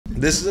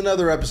This is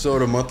another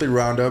episode of Monthly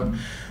Roundup,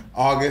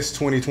 August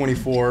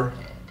 2024.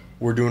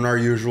 We're doing our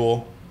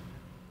usual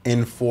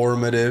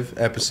informative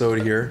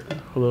episode here.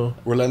 Hello.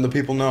 We're letting the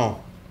people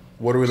know.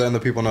 What are we letting the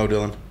people know,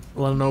 Dylan?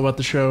 Let them know about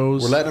the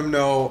shows. We're letting them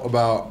know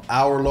about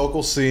our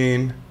local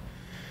scene,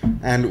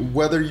 and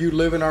whether you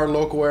live in our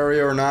local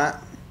area or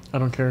not, I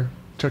don't care.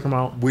 Check them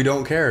out. we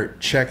don't care.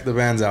 Check the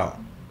bands out.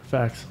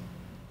 Facts.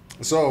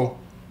 So,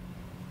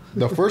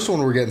 the first one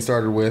we're getting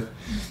started with,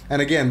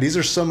 and again, these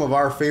are some of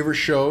our favorite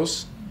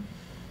shows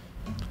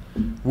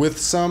with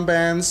some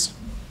bands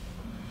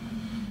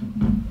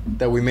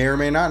that we may or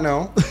may not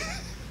know.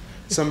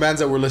 Some bands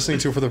that we're listening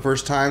to for the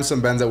first time,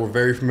 some bands that we're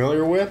very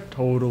familiar with.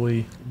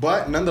 Totally.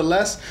 But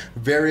nonetheless,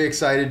 very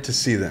excited to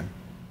see them.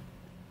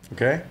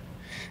 Okay?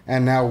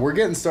 And now we're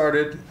getting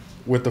started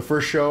with the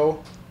first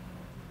show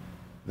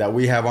that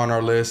we have on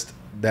our list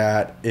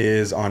that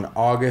is on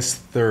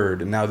August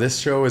 3rd. Now, this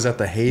show is at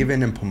the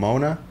Haven in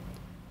Pomona.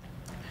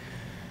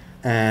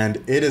 And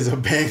it is a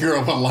banger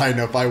of a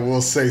lineup, I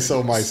will say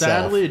so myself.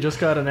 Sadly, it just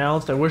got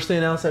announced. I wish they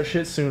announced that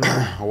shit sooner.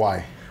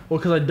 Why? Well,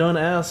 because I done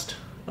asked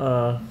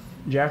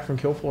Jack from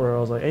Kill Floor. I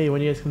was like, hey,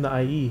 when you guys come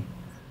to IE?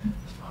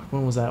 Fuck,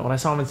 when was that? When I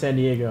saw him in San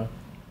Diego.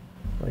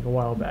 Like a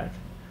while back.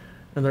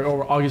 And they're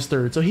over August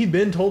 3rd. So he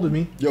been told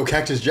me. Yo,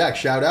 Cactus Jack,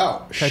 shout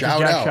out.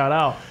 Shout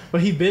out.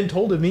 But he been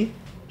told me.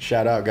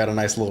 Shout out. Got a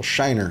nice little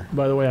shiner.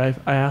 By the way,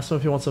 I asked him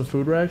if he wants some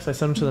food racks. I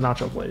sent him to the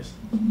nacho place.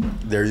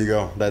 There you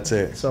go. That's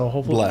it. So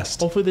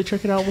hopefully they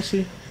check it out. We'll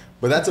see.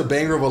 But that's a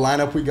banger of a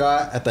lineup we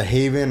got at the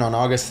Haven on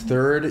August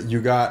 3rd. You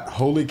got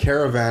Holy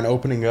Caravan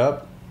opening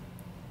up.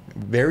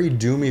 Very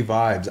doomy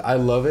vibes. I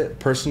love it.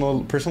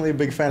 Personally a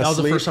big fan of That was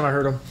Sleep. the first time I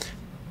heard them.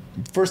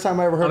 First time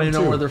I ever heard I don't them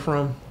even know too. where they're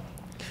from.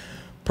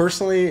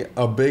 Personally,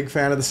 a big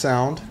fan of the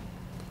sound.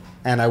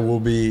 And I will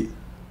be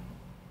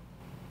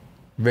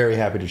very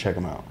happy to check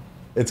them out.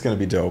 It's going to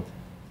be dope.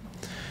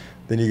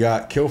 Then you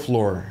got Kill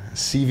Floor,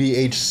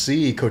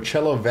 CVHC,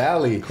 Coachella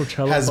Valley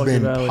has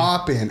been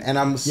popping, and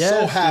I'm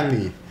so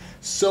happy. Dude.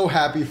 So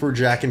happy for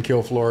Jack and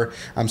Kill Floor.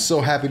 I'm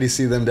so happy to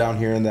see them down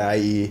here in the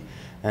IE,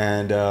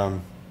 and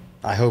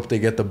I hope they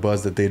get the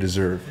buzz that they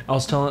deserve. I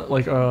was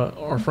telling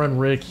our friend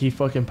Rick, he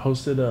fucking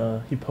posted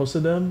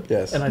them.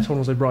 Yes. And I told him, I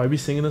was like, bro, I'd be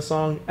singing this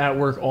song at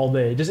work all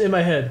day, just in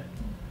my head.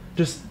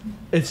 It's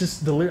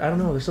just the I don't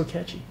know, they're so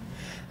catchy.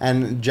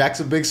 And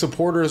Jack's a big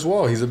supporter as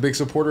well. He's a big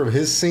supporter of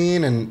his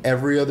scene and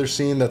every other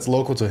scene that's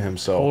local to him.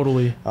 So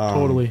totally.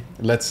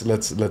 Let's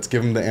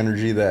give him the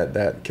energy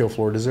that Kill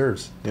Floor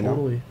deserves. You know?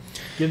 Totally.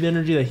 Give the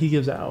energy that he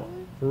gives out.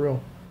 For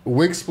real.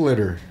 Wig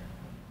Splitter.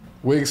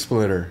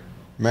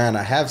 Man,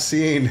 I have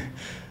seen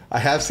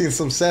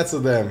some sets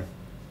of them.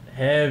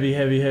 Heavy.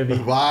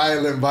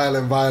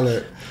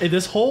 Violent. Hey,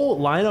 this whole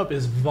lineup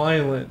is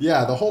violent.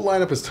 Yeah, the whole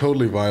lineup is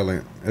totally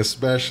violent,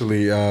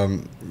 especially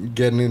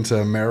getting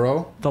into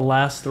Mero. The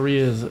last three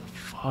is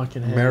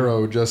fucking heavy.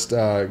 Mero just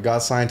got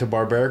signed to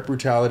Barbaric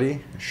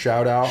Brutality.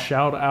 Shout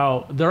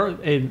out. They're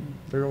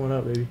going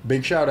up, baby.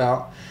 Big shout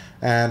out.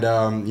 And,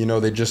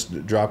 they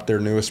just dropped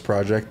their newest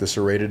project, The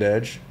Serrated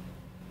Edge.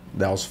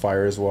 That was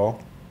fire as well.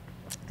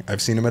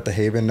 I've seen them at the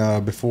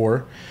Haven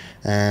before,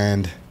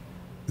 and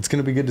it's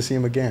going to be good to see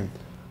them again.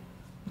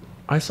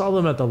 I saw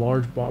them at the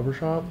large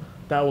barbershop.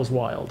 That was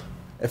wild.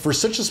 For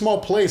such a small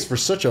place, for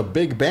such a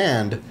big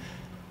band.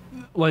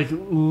 Like,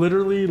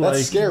 literally,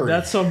 that's scary.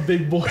 That's some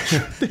big boy.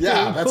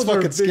 Yeah, that's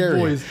fucking scary.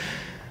 Boys.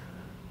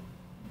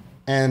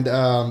 And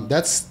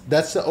that's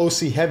the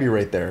OC Heavy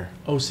right there.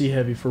 OC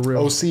Heavy, for real.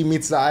 OC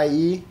meets the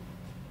IE.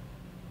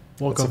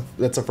 Welcome.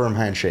 That's a firm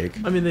handshake.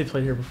 I mean, they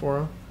played here before,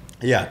 huh?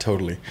 Yeah,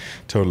 totally.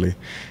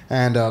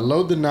 And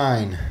Load the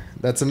Nine.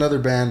 That's another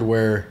band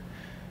where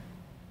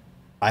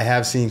I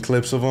have seen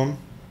clips of them.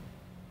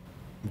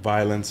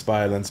 Violence.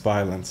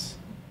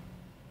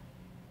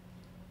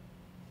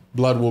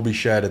 Blood will be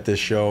shed at this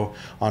show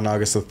on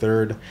August the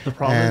 3rd. The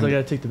problem is I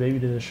gotta take the baby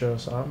to this show,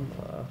 so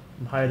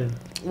I'm hiding.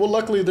 Well,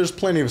 luckily there's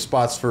plenty of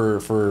spots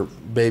for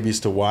babies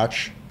to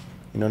watch.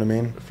 You know what I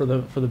mean? For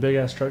the big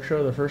ass truck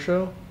show, the first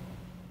show,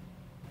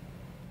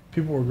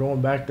 people were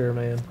going back there,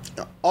 man.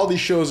 All these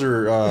shows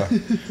are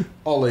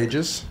all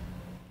ages,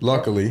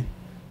 luckily.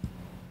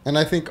 And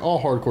I think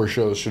all hardcore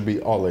shows should be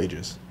all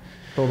ages.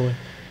 Totally.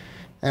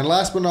 And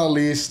last but not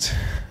least,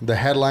 the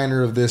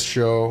headliner of this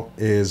show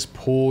is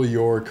Pull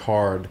Your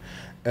Card.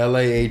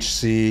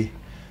 LAHC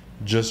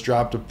just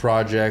dropped a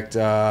project.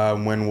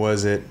 When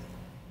was it?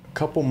 A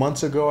couple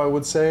months ago, I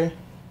would say.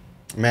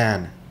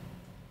 Man,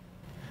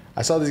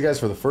 I saw these guys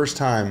for the first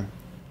time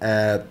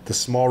at the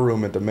small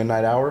room at the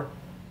midnight hour.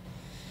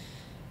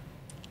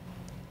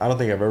 I don't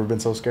think I've ever been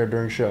so scared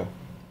during a show.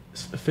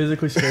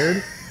 Physically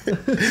scared?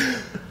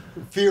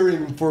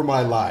 Fearing for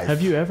my life.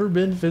 Have you ever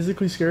been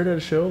physically scared at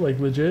a show, like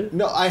legit?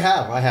 No, I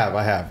have. I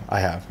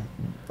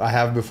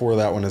have before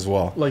that one as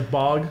well. Like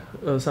Bog,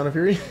 Sound of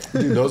Fury?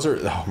 Dude, those are,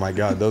 oh my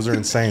God, those are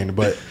insane.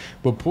 But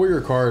Pull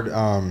Your Card,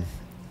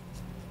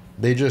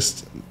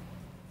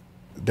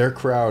 their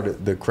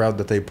crowd, the crowd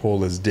that they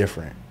pull is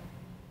different.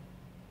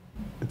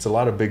 It's a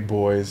lot of big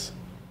boys,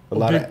 A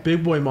lot of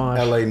big boy mosh.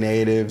 LA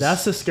natives.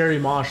 That's the scary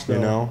mosh, though. You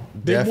know,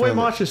 big boy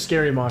mosh is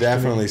scary mosh.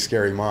 Definitely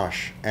scary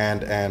mosh,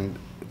 and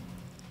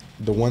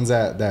the ones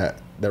that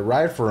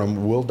ride for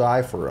him will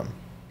die for him.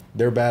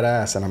 They're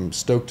badass, and I'm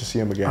stoked to see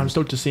him again. I'm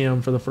stoked to see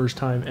him for the first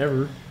time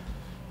ever.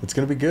 It's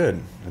gonna be good.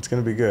 It's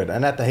gonna be good,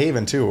 and at the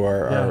Haven too,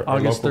 our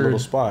August local 3rd. little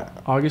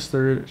spot. August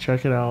 3rd.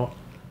 Check it out.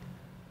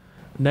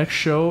 Next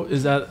show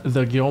is at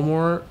the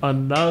Gilmore.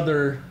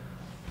 Another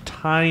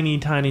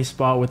tiny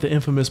spot with the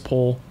infamous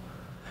pole.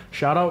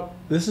 Shout out.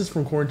 This is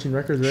from Quarantine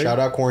Records, right? Shout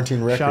out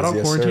Quarantine Records. Shout out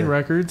yes, Quarantine sir.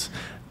 Records.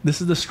 This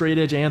is the straight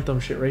edge anthem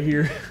shit right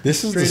here.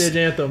 This is straight edge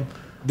anthem.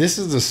 This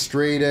is the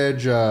straight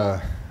edge.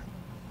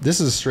 This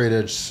is a straight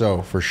edge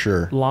show for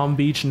sure. Long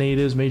Beach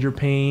natives, Major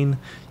Payne.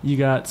 You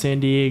got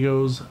San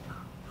Diego's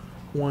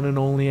one and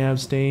only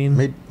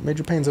Abstain.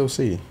 Major Payne's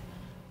OC.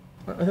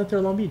 I thought they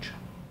were Long Beach.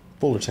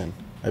 Fullerton,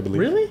 I believe.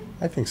 Really?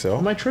 I think so.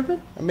 Am I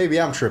tripping? Maybe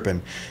I'm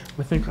tripping.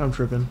 I think I'm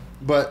tripping.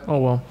 But oh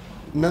well.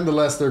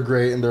 Nonetheless, they're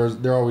great and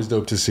they're always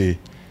dope to see.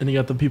 And you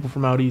got the people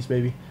from out east,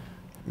 baby.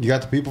 You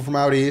got the people from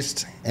out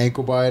east,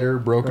 Ankle Biter,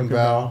 Broken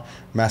Bow,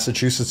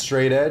 Massachusetts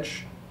Straight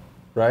Edge,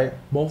 right?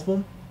 Both of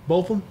them?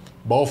 Both of them?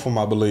 Both of them,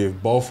 I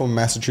believe. Both of them,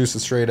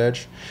 Massachusetts Straight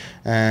Edge.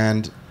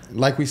 And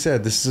like we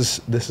said, this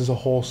is a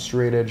whole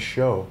straight edge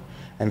show.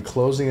 And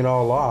closing it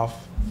all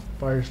off,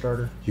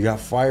 Firestarter. You got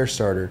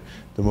Firestarter,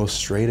 the most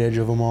straight edge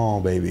of them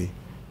all, baby.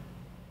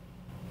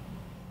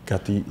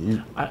 Got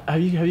the...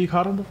 have you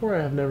caught him before?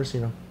 I have never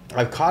seen him.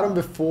 I've caught him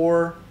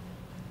before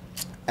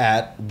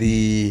at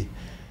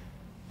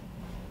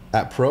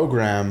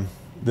Program.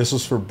 This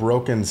was for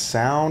Broken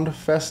Sound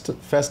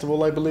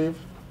Festival, I believe.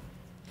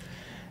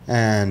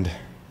 And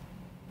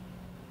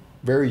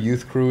very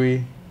youth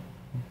crewy.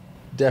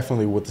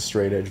 Definitely with the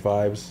straight edge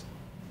vibes.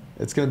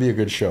 It's going to be a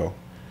good show.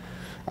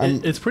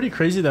 It's pretty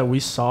crazy that we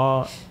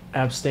saw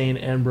Abstain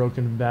and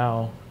Broken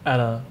Bow at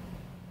a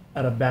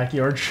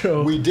backyard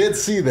show. We did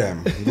see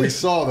them. We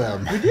saw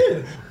them.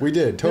 We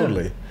did,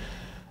 totally. Yeah.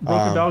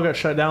 Broken Bow got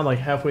shut down like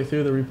halfway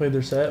through. They replayed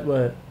their set,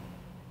 but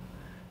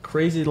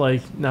crazy,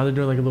 like now they're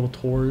doing like a little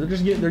tour.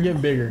 They're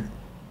getting bigger.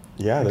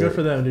 Yeah, good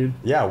for them, dude.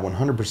 Yeah,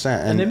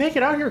 100%. And they make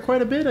it out here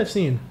quite a bit. I've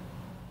seen.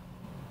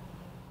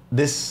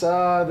 This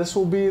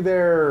will be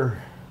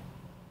their,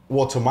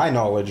 well, to my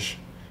knowledge,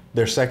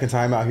 their second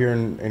time out here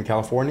in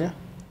California,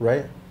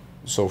 right?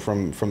 So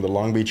from the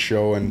Long Beach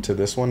show and to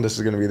this one, this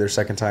is going to be their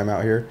second time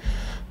out here.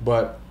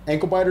 But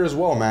Ankle Biter as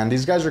well, man.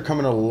 These guys are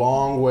coming a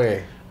long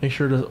way. Make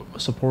sure to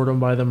support them,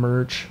 buy the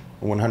merch.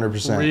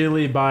 100%.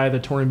 Really buy the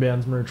touring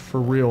band's merch,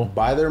 for real.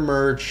 Buy their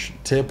merch,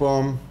 tip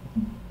them,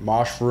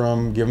 mosh for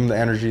them, give them the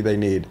energy they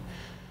need.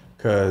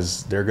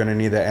 Because they're going to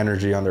need that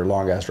energy on their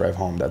long-ass drive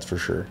home, that's for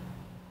sure.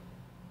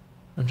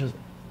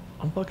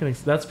 I'm fucking...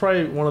 That's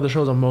probably one of the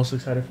shows I'm most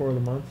excited for of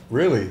the month.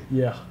 Really?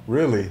 Yeah.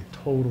 Really?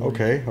 Totally.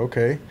 Okay.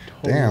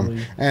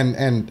 Totally. Damn.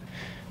 And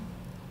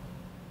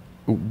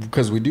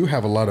because we do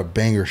have a lot of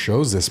banger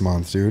shows this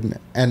month, dude.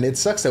 And it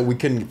sucks that we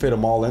couldn't fit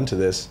them all into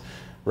this,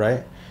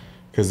 right?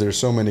 Because there's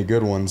so many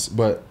good ones.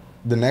 But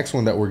the next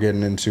one that we're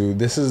getting into,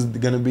 this is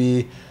going to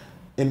be,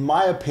 in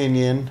my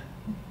opinion,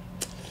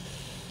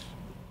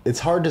 it's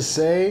hard to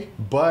say,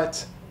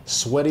 but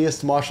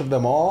sweatiest mosh of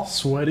them all.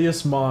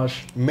 Sweatiest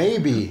mosh.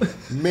 Maybe.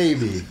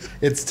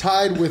 It's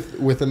tied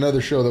with another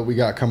show that we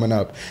got coming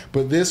up.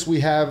 But this we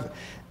have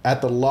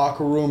at the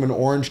Locker Room in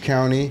Orange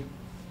County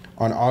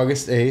on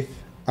August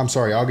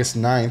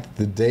 9th,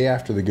 the day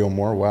after the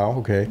Gilmore. Wow,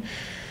 okay.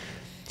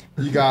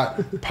 You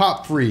got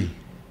Pop Free,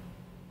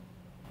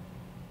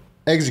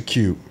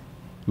 Execute,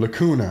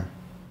 Lacuna,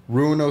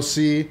 Ruin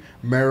OC,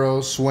 Mero,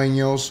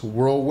 Sueños,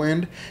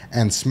 Whirlwind,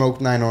 and Smoke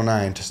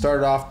 909. To start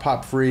it off,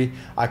 Pop Free,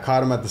 I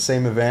caught him at the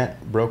same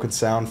event, Broken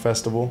Sound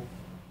Festival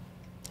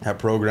at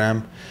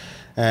Program.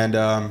 And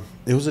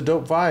it was a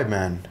dope vibe,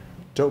 man.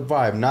 Dope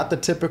vibe. Not the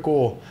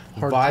typical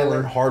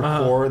violent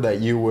hardcore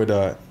that you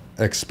would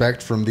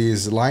expect from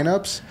these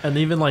lineups. And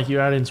even like you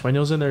add in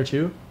Sueños in there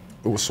too?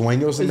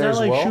 Sueños in there as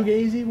well. Is that like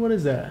shoegazy? What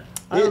is that?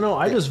 I don't know.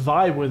 I just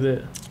vibe with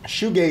it.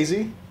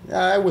 Shoegazy.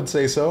 I would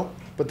say so.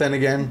 But then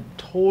again,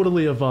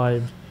 totally a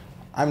vibe.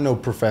 I'm no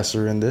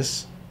professor in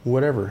this.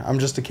 Whatever. I'm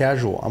just a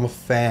casual. I'm a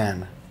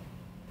fan.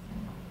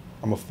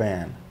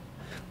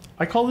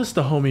 I call this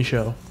the homie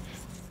show.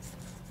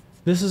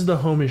 This is the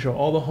homie show.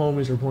 All the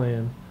homies are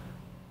playing.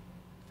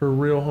 For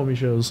real homie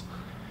shows.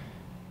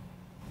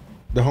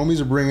 The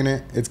homies are bringing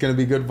it. It's going to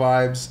be good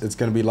vibes. It's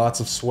going to be lots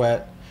of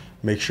sweat.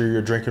 Make sure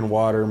you're drinking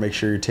water. Make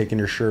sure you're taking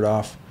your shirt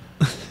off.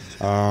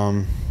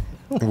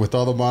 With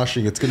all the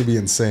moshing, it's going to be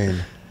insane.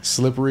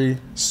 Slippery,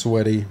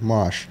 sweaty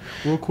mosh.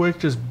 Real quick,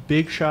 just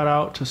big shout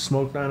out to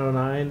Smoke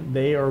 909.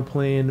 They are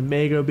playing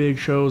mega big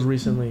shows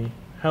recently.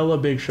 Hella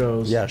big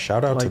shows. Yeah,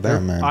 shout out to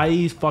them, man.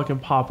 IE's fucking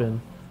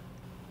popping.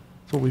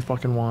 That's what we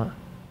fucking want.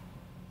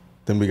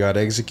 Then we got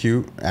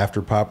Execute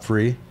after Pop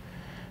Free,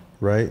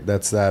 right?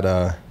 That's that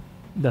death.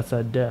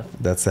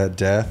 That's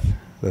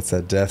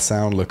that death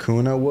sound.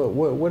 Lacuna.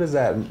 What is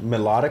that?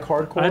 Melodic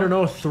hardcore? I don't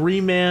know.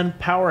 3-man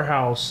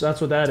powerhouse.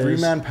 That's what that is.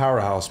 3-man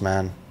powerhouse,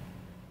 man.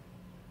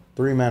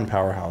 3-man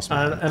powerhouse,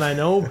 man. And I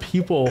know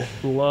people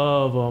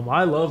love them.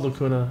 I love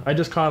Lacuna. I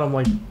just caught him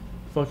like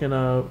fucking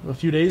a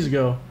few days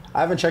ago.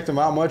 I haven't checked him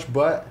out much,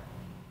 but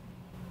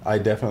I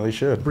definitely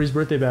should. Bree's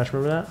birthday bash,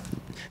 remember that?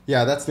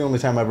 Yeah, that's the only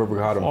time I've ever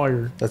caught him.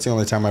 Fire. That's the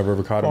only time I've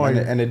ever caught him.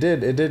 And it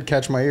did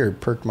catch my ear,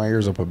 perked my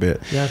ears up a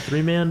bit. Yeah,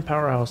 3-man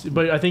powerhouse.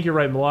 But I think you're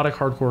right, melodic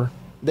hardcore.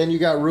 Then you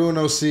got Ruin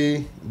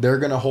OC. They're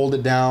going to hold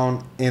it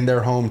down in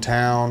their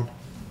hometown.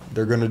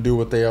 They're going to do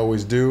what they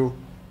always do.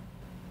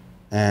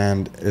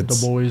 And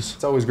it's the boys.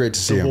 It's always great to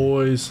see them. The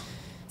boys.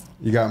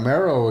 You got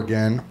Marrow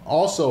again,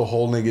 also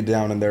holding it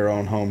down in their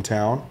own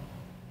hometown.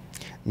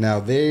 Now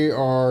they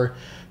are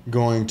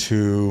going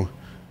to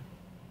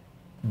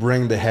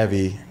bring the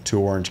heavy to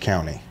Orange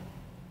County.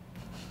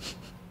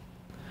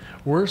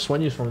 Where's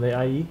Swenyu's from?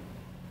 They IE?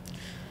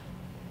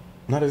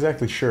 Not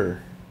exactly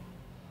sure.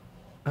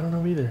 I don't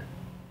know either.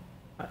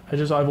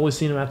 I've only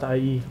seen him at the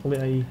IE,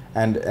 only IE.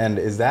 And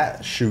is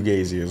that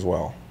shoegazy as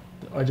well?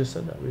 I just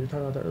said that. We were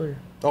talking about that earlier.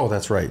 Oh,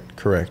 that's right.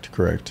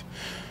 Correct.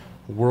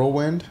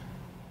 Whirlwind.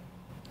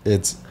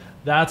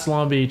 That's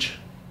Long Beach,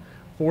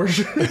 for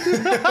sure.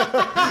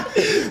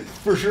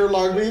 For sure,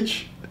 Long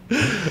Beach.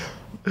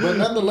 But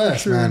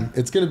nonetheless, man,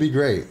 it's gonna be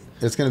great.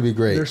 It's gonna be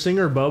great. Their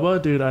singer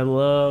Bubba, dude, I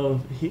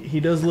love. He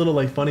does little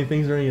like funny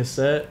things during his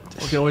set.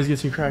 It always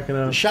gets me cracking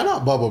up. Shout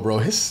out Bubba, bro.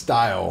 His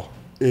style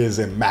is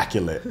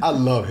immaculate. I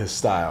love his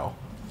style.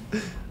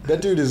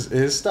 That dude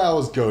his style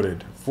is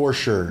goated for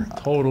sure.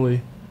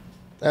 Totally.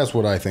 That's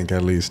what I think,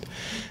 at least.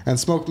 And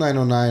Smoke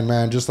 909,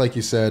 man, just like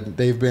you said,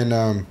 they've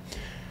been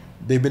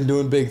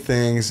doing big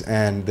things,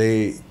 and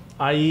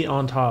IE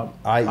on top.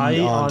 IE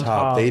on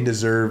top. They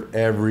deserve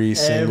every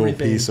single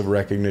piece of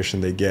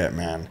recognition they get,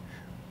 man.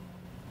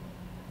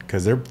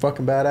 Because they're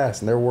fucking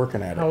badass and they're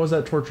working at it. How was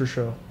that torture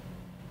show?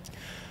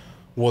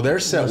 Well, their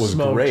set was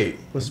great.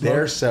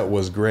 Their set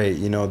was great.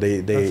 You know,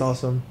 that's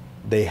awesome.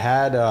 They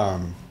had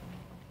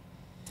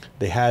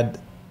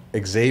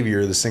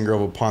Xavier, the singer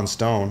of Upon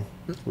Stone,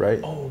 right?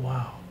 Oh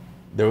wow.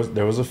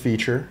 There was a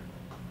feature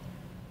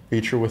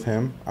with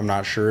him. I'm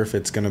not sure if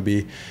it's gonna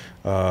be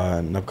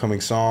an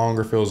upcoming song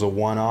or if it was a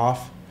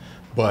one-off,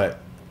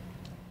 but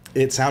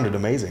it sounded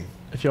amazing.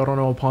 If y'all don't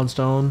know Upon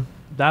Stone,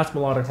 that's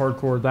melodic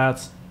hardcore.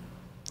 That's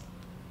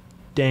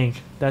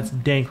dank. That's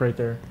dank right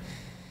there.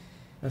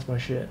 That's my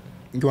shit.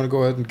 You want to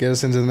go ahead and get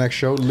us into the next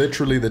show?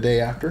 Literally the day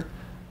after.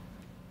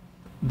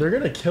 They're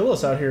gonna kill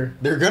us out here.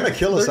 They're gonna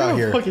kill us out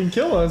here. They're gonna fucking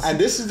kill us. And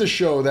this is the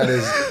show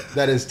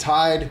that is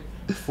tied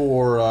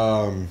for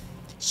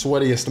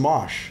sweatiest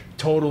mosh.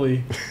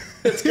 Totally.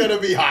 It's gonna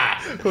be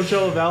hot.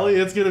 Coachella Valley.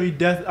 It's gonna be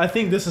death. I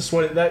think this is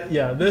sweaty.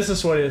 This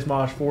is sweatiest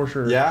mosh for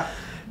sure. Yeah.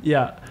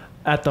 Yeah.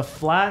 At the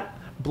Flat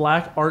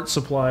Black Art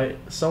Supply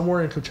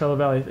somewhere in Coachella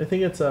Valley. I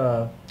think it's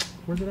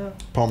where's it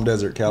at? Palm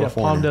Desert,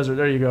 California. Yeah, Palm Desert.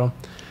 There you go.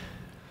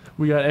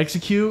 We got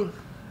Execute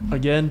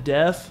again.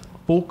 Death.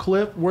 Full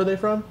Clip. Where are they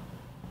from?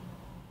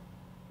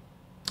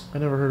 I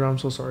never heard. I'm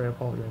so sorry. I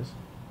apologize.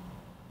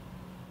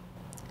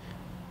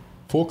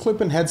 Full Clip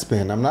and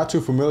Headspin. I'm not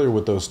too familiar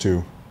with those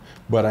two,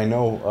 but I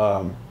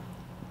know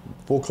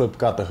Full Clip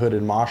got the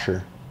Hooded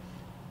Mosher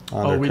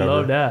on their we cover.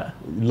 love that.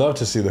 Love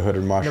to see the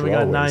Hooded Mosher. And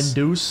then we got always. Nine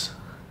Deuce.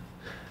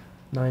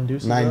 Nine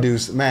Deuce. Nine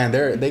Deuce. Man,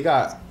 they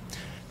got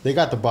the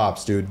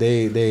bops, dude.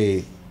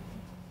 They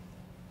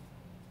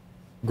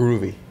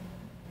groovy.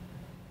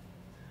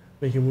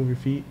 Make you move your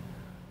feet.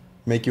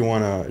 Make you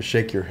want to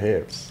shake your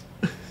hips.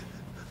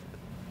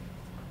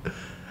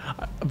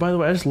 By the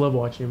way, I just love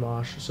watching you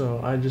mosh, so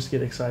I just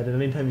get excited.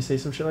 Anytime you say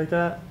some shit like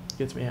that, it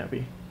gets me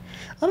happy.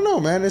 I don't know,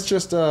 man. It's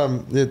just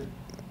they're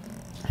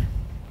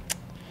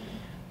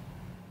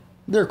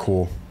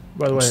cool.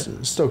 By the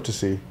way, stoked to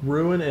see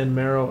Ruin and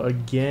Marrow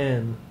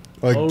again.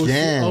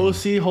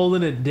 OC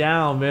holding it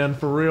down, man,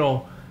 for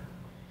real.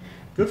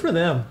 Good for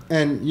them.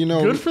 And you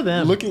know, good for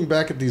them. Looking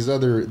back at these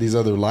other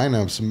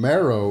lineups,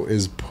 Marrow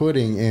is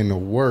putting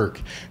in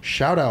work.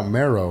 Shout out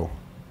Marrow.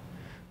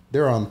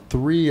 They're on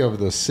 3 of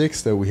the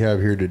 6 that we have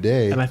here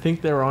today. And I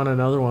think they were on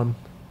another one.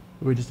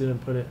 We just didn't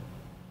put it.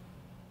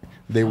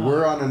 They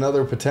were on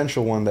another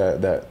potential one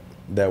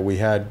that we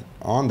had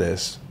on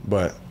this,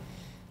 but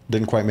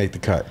didn't quite make the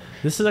cut.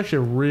 This is actually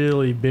a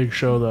really big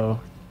show,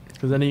 though.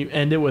 Because then you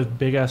end it with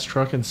Big Ass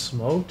Truck and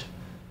Smoked.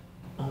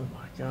 Oh,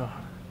 my God.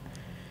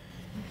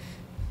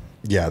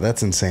 Yeah,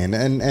 that's insane.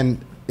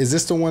 And is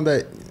this the one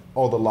that...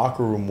 Oh, the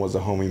locker room was a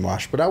homie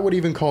mosh. But I would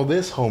even call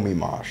this homie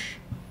mosh.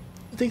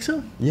 You think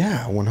so?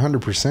 Yeah,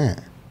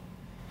 100%.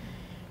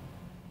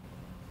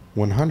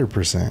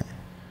 100%.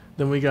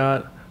 Then we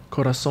got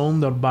Corazón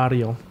del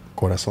Barrio.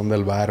 Corazón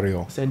del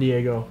Barrio. San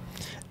Diego.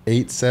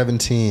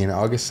 8/17,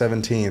 August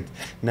 17th.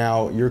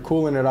 Now, you're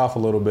cooling it off a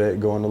little bit,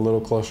 going a little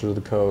closer to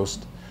the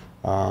coast,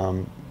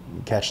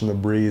 catching the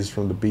breeze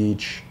from the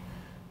beach,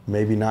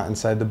 maybe not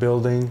inside the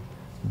building,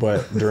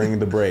 but during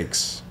the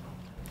breaks.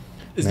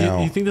 Do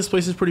you think this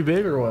place is pretty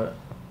big or what?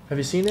 Have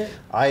you seen it?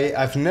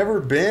 I've never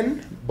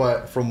been,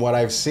 but from what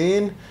I've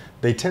seen,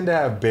 they tend to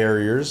have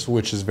barriers,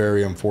 which is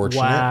very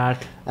unfortunate.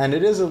 Whack. And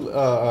it is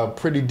a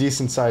pretty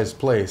decent-sized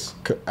place,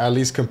 at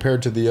least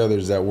compared to the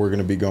others that we're going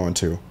to be going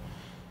to.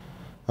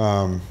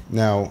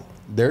 Now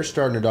they're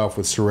starting it off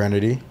with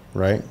Serenity,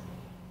 right?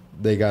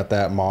 They got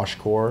that mosh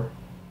core,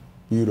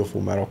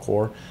 beautiful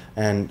metalcore,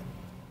 and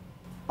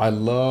I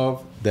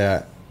love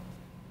that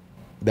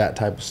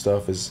type of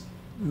stuff is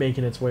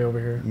Making its way over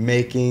here.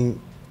 making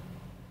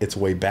its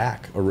way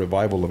back, a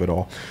revival of it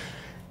all.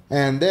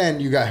 And then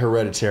you got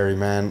Hereditary,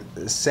 man.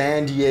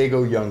 San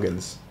Diego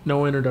Youngins.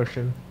 No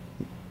introduction.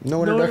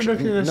 No introduction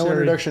introduction. No necessary.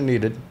 introduction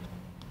needed.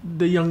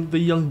 The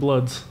young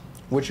bloods.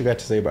 What you got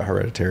to say about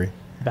Hereditary?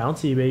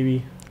 Bouncy,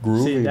 baby.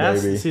 Groovy,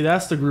 baby. See,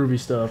 that's the groovy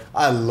stuff.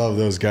 I love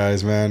those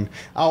guys, man.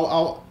 I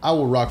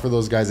will rock for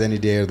those guys any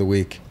day of the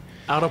week.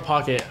 Out of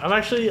pocket. I'm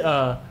actually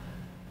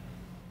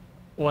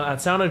well,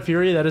 at Sound and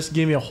Fury, that just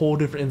gave me a whole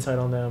different insight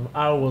on them.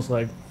 I was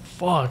like,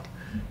 fuck,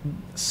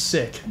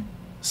 sick.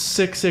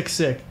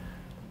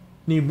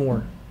 Need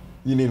more.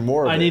 You need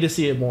more of I it. need to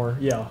see it more.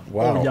 Yeah.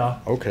 Wow. Oh, yeah.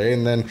 Okay,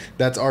 and then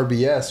that's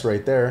RBS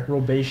right there. Real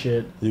bass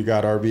shit. You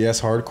got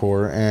RBS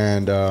hardcore,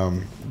 and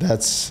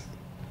that's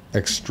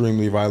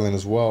extremely violent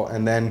as well.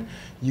 And then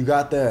you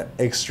got the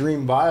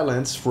extreme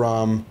violence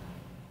from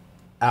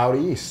out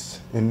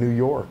east in New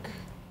York.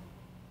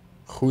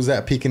 Who's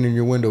that peeking in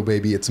your window,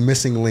 baby? It's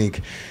Missing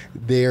Link.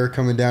 They're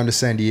coming down to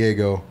San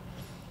Diego.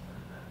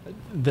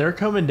 They're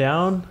coming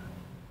down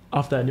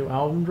off that new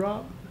album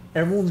drop.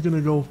 Everyone's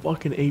gonna go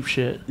fucking ape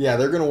shit. Yeah,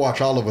 they're gonna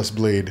watch all of us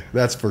bleed.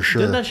 That's for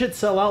sure. Didn't that shit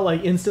sell out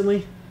like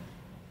instantly?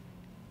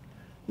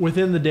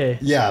 Within the day.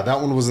 Yeah,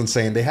 that one was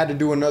insane. They had to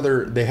do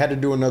another. They had to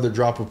do another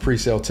drop of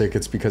pre-sale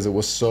tickets because it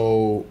was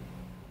so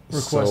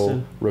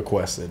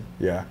requested.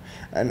 Yeah,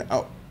 and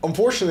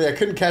unfortunately, I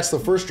couldn't catch the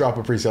first drop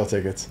of pre-sale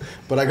tickets,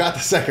 but I got the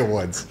second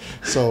ones.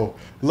 So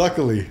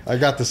luckily, I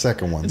got the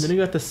second ones. And then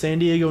you got the San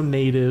Diego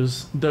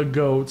Natives, the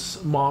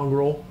Goats,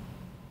 Mongrel,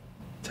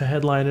 to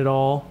headline it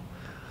all.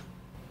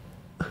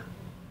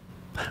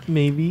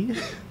 Maybe.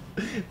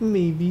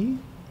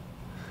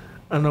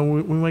 I know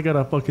we might got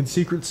a fucking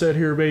secret set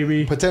here,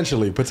 baby.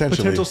 Potentially.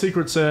 Potential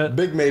secret set.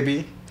 Big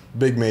maybe.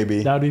 That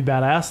would be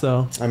badass,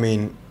 though. I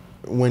mean,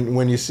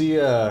 when you see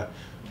a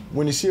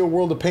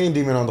World of Pain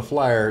demon on the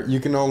flyer, you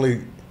can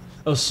only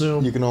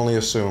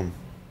assume.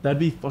 That'd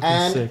be fucking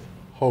and sick.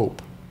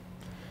 Hope.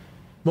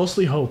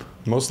 Mostly hope.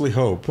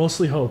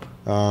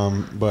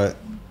 But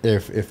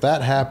if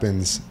that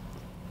happens,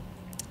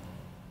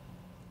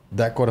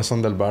 that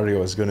Corazón del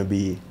Barrio is gonna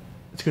be.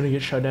 It's gonna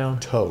get shut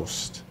down.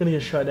 Toast. It's gonna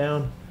get shut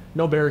down.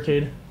 No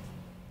barricade.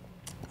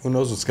 Who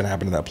knows what's gonna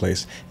happen to that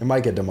place? It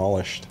might get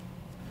demolished.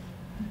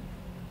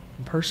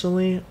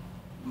 Personally,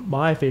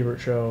 my favorite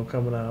show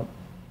coming up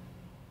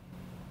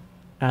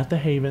at the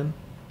Haven.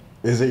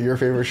 Is it your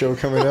favorite show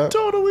coming up?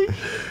 Totally.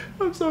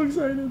 I'm so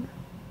excited.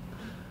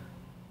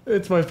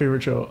 It's my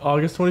favorite show.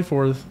 August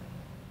 24th.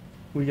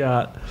 We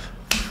got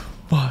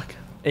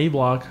A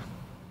Block.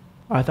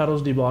 I thought it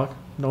was D Block.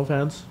 No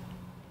offense.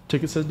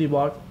 Ticket says D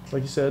Block,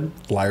 like you said.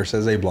 Flyer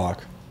says A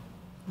Block.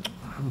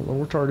 I'm a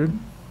little retarded.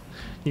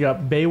 You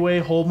got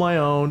Bayway, Hold My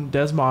Own,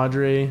 Des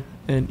Madre,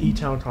 and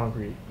E-Town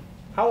Concrete.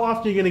 How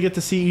often are you going to get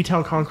to see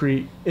E-Town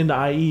Concrete in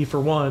the IE for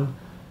one,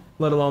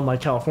 let alone like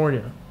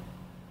California?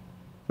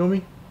 Feel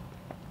me?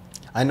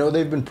 I know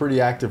they've been pretty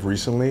active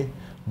recently,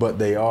 but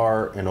they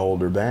are an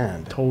older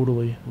band.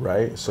 Totally.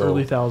 Right? So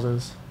early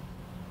thousands.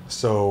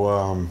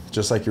 So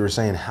just like you were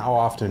saying, how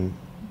often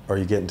are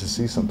you getting to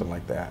see something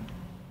like that?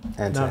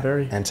 And Not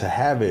very. And to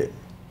have it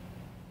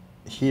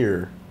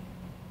here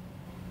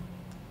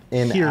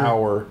in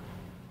our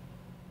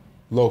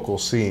local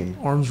scene,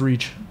 arm's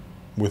reach,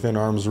 within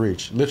arm's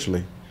reach,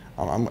 literally.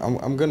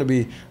 I'm gonna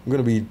be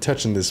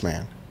touching this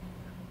man.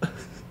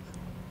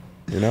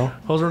 You know.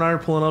 Hoser and I are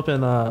pulling up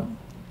in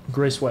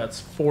gray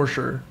sweats for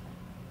sure.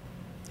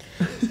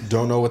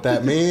 Don't know what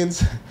that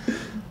means,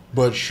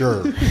 but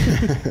sure.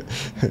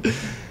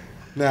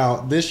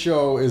 Now this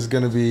show is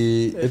gonna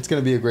be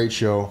a great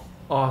show.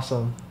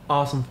 Awesome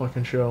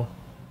fucking show.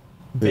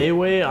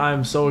 Bayway,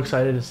 I'm so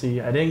excited to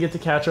see. I didn't get to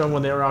catch them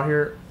when they were out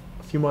here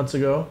a few months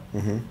ago.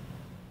 Mm-hmm.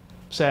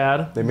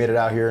 Sad. They made it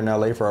out here in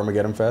LA for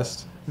Armageddon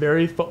Fest.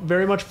 Very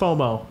much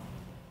FOMO.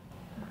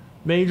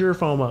 Major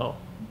FOMO.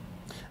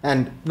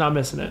 And not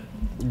missing it.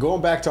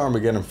 Going back to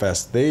Armageddon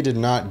Fest, they did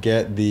not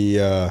get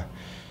the.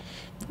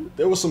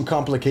 There was some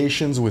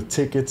complications with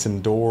tickets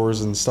and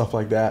doors and stuff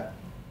like that.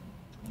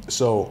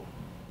 So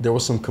there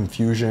was some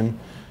confusion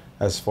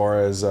as far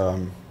as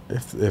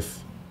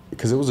if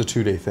because it was a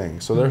 2-day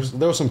thing. So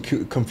there was some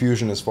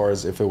confusion as far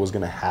as if it was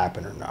going to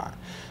happen or not.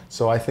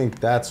 So I think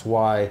that's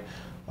why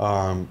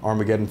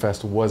Armageddon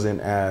Fest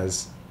wasn't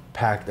as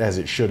packed as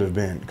it should have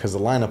been, because the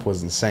lineup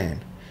was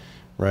insane,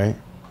 right?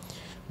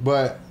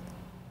 But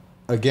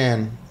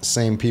again,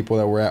 same people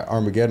that were at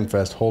Armageddon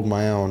Fest, Hold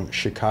My Own,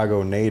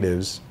 Chicago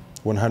natives,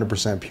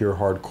 100% pure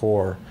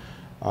hardcore.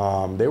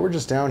 They were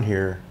just down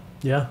here.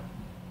 Yeah.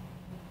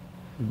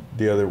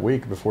 The other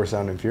week before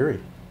Sound and Fury.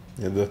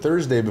 The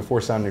Thursday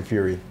before Sound and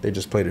Fury, they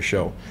just played a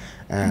show.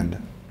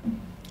 And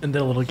did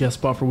a little guest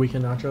spot for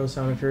Weekend Nachos,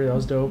 Sound and Fury. That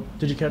was dope.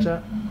 Did you catch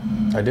that?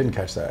 I didn't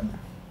catch that.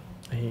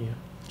 Hey.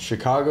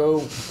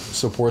 Chicago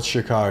supports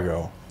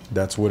Chicago.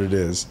 That's what it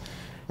is.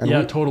 And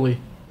yeah, totally.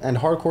 And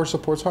hardcore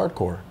supports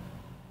hardcore.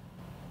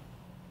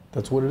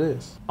 That's what it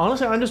is.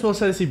 Honestly, I'm just most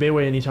excited to see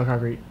Bayway and Eton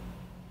Concrete.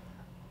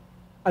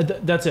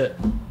 That's it.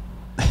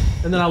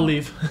 And then I'll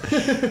leave.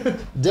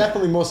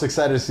 Definitely most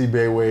excited to see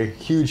Bayway.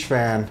 Huge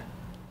fan.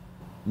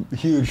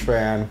 Huge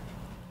fan.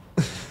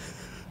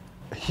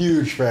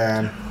 Huge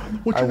fan.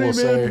 What's your name,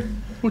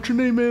 man? What's your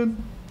name,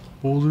 man?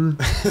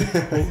 Holzer.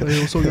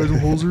 Hey, what's up, guys? I'm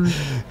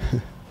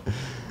Holzer.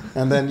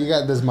 And then you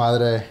got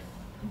Desmadre.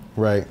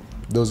 Right.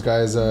 Those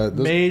guys.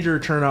 Major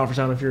turnout for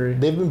Sound of Fury.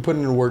 They've been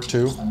putting in work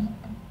too.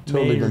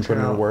 Totally Major been putting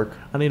in turnout. work.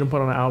 I need them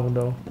put on an album,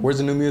 though. Where's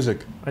the new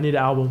music? I need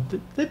an album.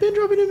 They've been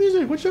dropping new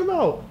music. What you talking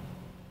about?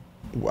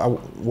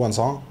 One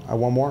song? I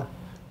want more.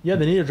 Yeah,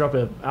 they need to drop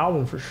an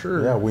album for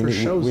sure. Yeah, we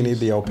need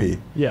the LP.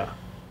 Yeah.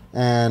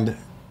 And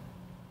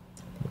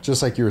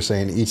just like you were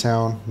saying,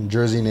 E-Town,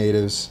 Jersey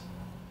natives,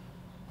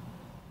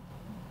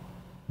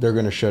 they're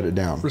going to shut it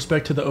down.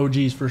 Respect to the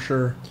OGs for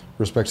sure.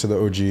 Respect to the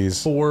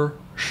OGs. For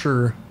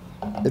sure.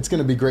 It's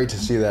going to be great to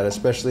see that,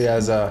 especially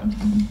as a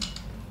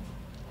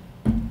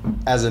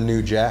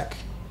new Jack.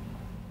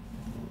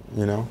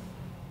 You know,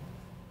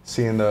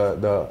 seeing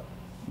the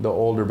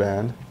older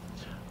band.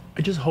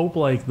 I just hope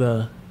like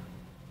the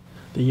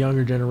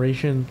younger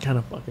generation kind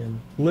of fucking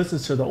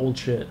listens to the old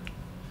shit,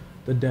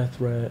 the Death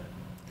Threat,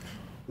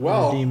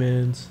 Well, the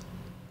Demons,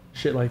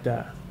 shit like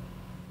that.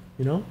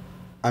 You know?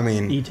 I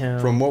mean, E-Town.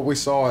 From what we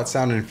saw at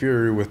Sound and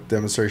Fury with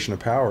Demonstration of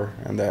Power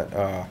and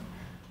that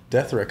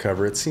Death Threat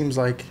cover, it seems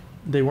like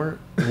They weren't.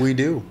 we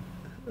do.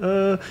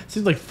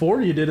 Seems like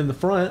 4 of you did in the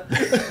front.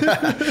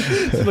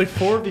 Seems like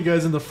 4 of you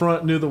guys in the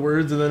front knew the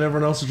words, and then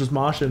everyone else was just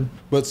moshing.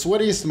 But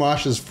Sweatiest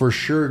Mosh is for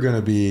sure going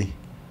to be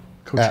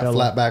at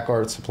Coachella. Flatback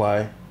Art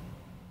Supply.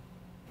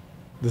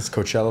 This is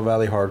Coachella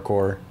Valley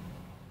Hardcore.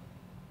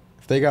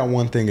 If they got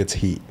one thing, it's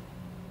heat.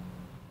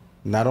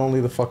 Not only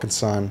the fucking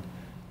sun,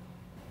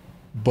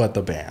 but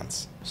the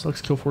bands.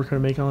 Sucks Kill 4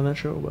 couldn't make it on that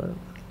show, but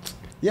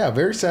Yeah,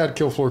 very sad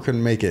Kill Floor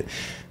couldn't make it.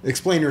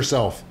 Explain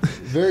yourself.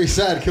 Very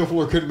sad Kill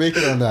Floor couldn't make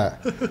it on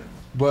that.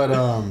 But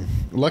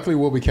luckily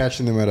we'll be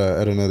catching them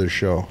at another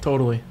show.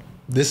 totally.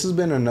 This has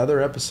been another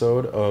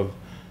episode of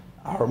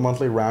our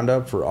monthly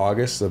roundup for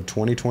August of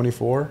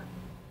 2024.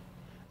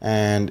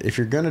 And if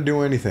you're going to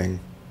do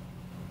anything,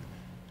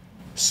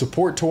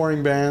 support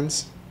touring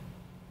bands,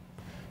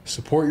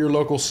 support your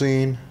local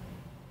scene.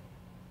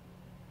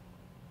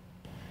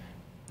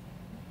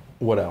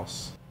 What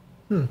else?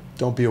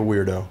 Don't be a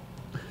weirdo.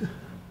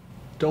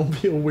 Don't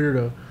be a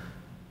weirdo.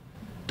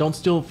 Don't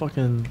steal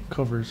fucking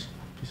covers,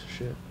 piece of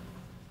shit.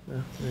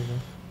 Yeah, there you go.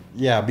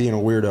 Yeah, being a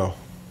weirdo.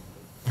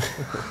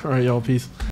 All right, y'all. Peace.